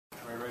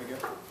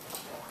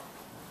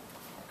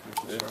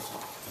Good.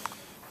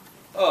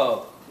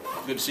 sir.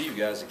 Good to see you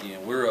guys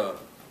again.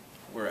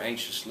 We're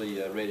anxiously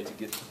ready to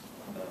get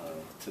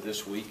to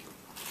this week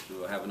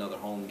to have another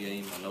home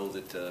game. I know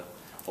that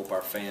hope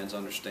our fans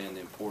understand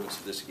the importance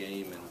of this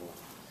game, and we'll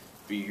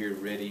be here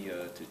ready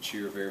to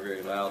cheer very,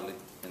 very loudly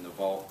in the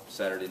vault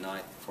Saturday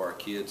night for our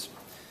kids.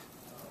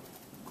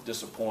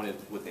 Disappointed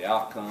with the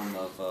outcome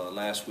of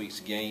last week's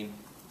game.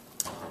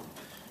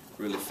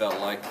 Really felt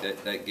like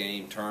that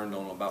game turned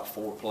on about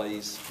 4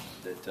 plays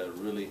that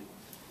really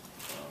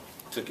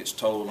took its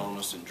toll on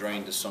us and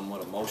drained us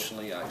somewhat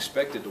emotionally. I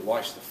expected to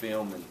watch the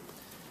film and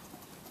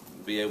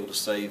be able to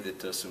say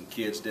that some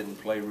kids didn't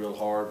play real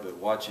hard, but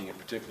watching it,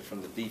 particularly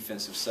from the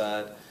defensive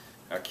side,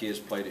 our kids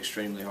played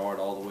extremely hard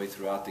all the way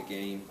throughout the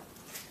game.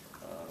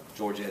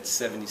 Georgia had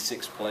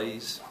 76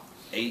 plays.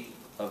 8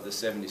 of the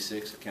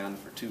 76 accounted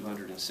for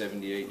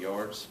 278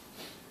 yards.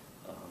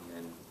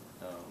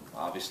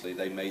 Obviously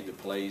they made the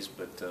plays,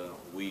 but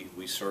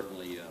we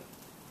certainly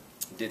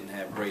didn't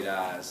have great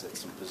eyes at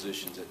some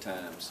positions at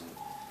times, and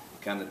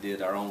kind of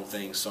did our own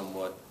thing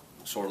somewhat,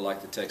 sort of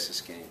like the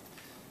Texas game.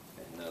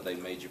 And they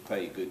made you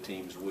pay. Good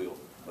teams will.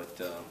 But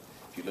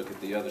if you look at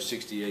the other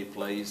 68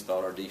 plays,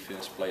 thought our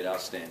defense played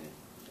outstanding.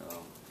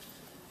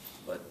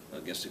 But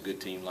against a good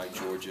team like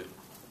Georgia,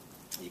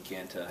 you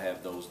can't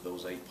have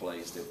those 8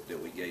 plays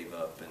that we gave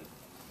up. And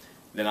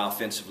then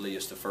offensively,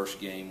 it's the first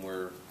game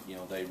where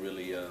they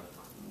really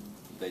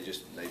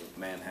they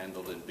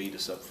manhandled and beat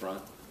us up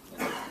front,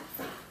 and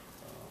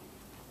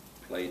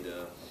played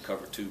a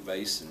cover 2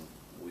 base, and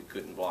we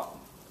couldn't block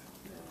them.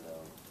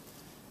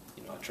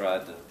 And I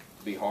tried to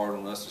be hard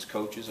on us as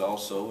coaches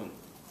also, and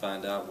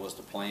find out was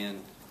the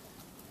plan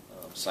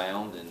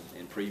sound.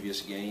 In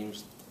previous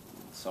games,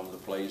 some of the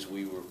plays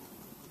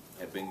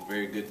have been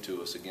very good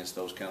to us against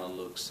those kind of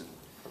looks, and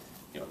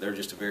they're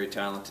just a very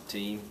talented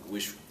team.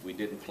 Wish we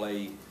didn't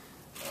play.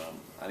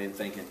 I didn't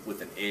think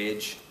with an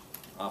edge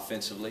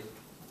offensively,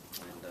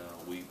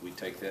 and we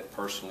take that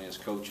personally as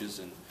coaches,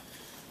 and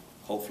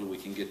hopefully we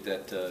can get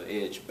that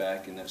edge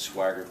back and that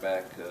swagger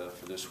back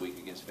for this week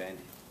against Vandy.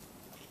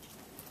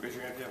 Raise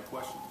your hand if you have a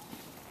question.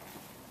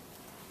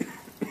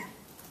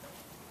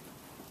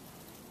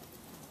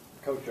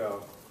 Coach,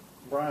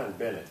 Brian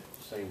Bennett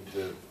seemed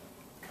to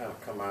kind of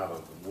come out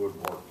of the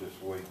woodwork this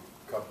week.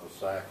 A couple of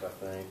sacks, I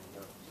think.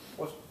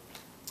 What's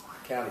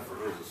accounted for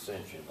his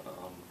ascension?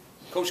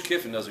 Coach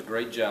Kiffin does a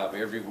great job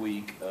every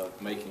week of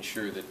making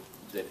sure that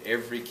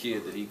every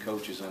kid that he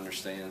coaches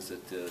understands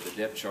that the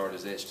depth chart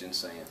is etched in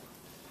sand.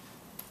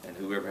 And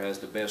whoever has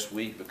the best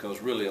week, because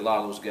really a lot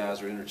of those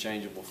guys are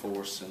interchangeable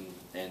for us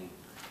and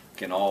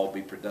can all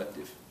be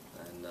productive.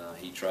 And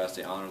he tries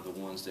to honor the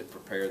ones that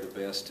prepare the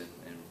best and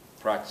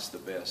practice the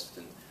best.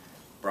 And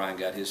Brian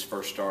got his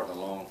first start in a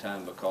long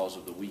time because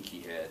of the week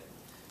he had,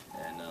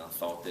 and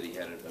thought that he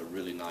had a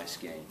really nice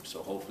game.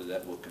 So hopefully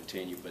that will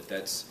continue. But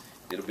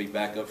it'll be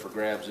back up for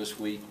grabs this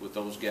week with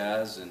those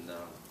guys, and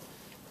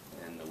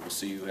we'll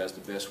see who has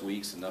the best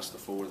weeks, and that's the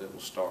 4 that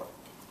will start.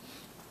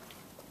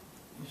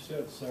 You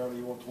said Saturday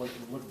you want to wait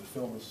to look at the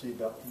film and see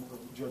about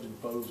judging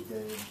Bo's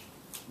game,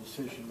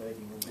 decision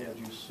making, and what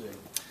did you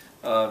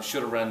see?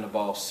 Should have ran the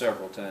ball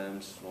several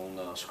times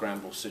on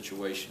scramble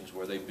situations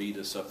where they beat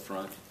us up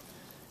front,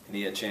 and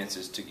he had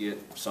chances to get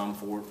some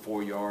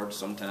 4 yards,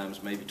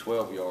 sometimes maybe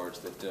 12 yards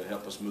that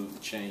help us move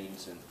the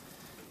chains,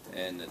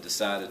 and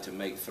decided to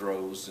make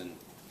throws. And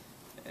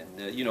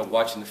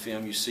watching the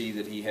film, you see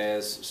that he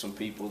has some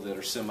people that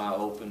are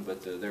semi-open,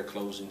 but their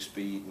closing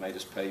speed made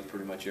us pay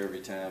pretty much every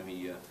time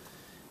he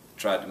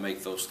tried to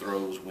make those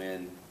throws.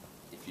 When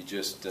if you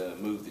just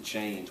move the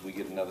chains, we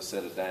get another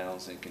set of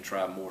downs and can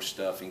try more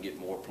stuff and get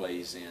more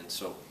plays in.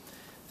 So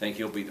I think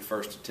he'll be the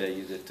first to tell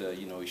you that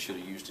he should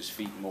have used his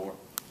feet more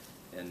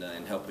in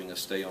helping us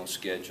stay on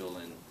schedule.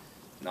 And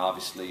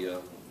obviously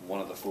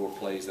one of the 4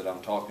 plays that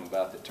I'm talking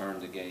about that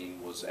turned the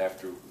game was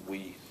after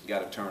we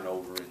got a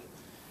turnover and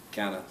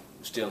kind of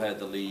still had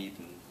the lead,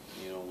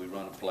 and we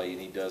run a play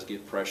and he does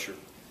get pressure,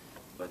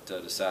 but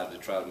decided to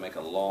try to make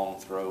a long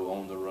throw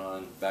on the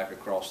run back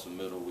across the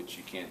middle, which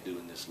you can't do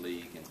in this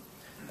league. And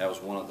that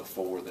was one of the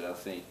 4 that I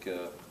think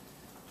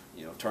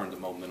turned the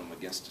momentum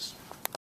against us.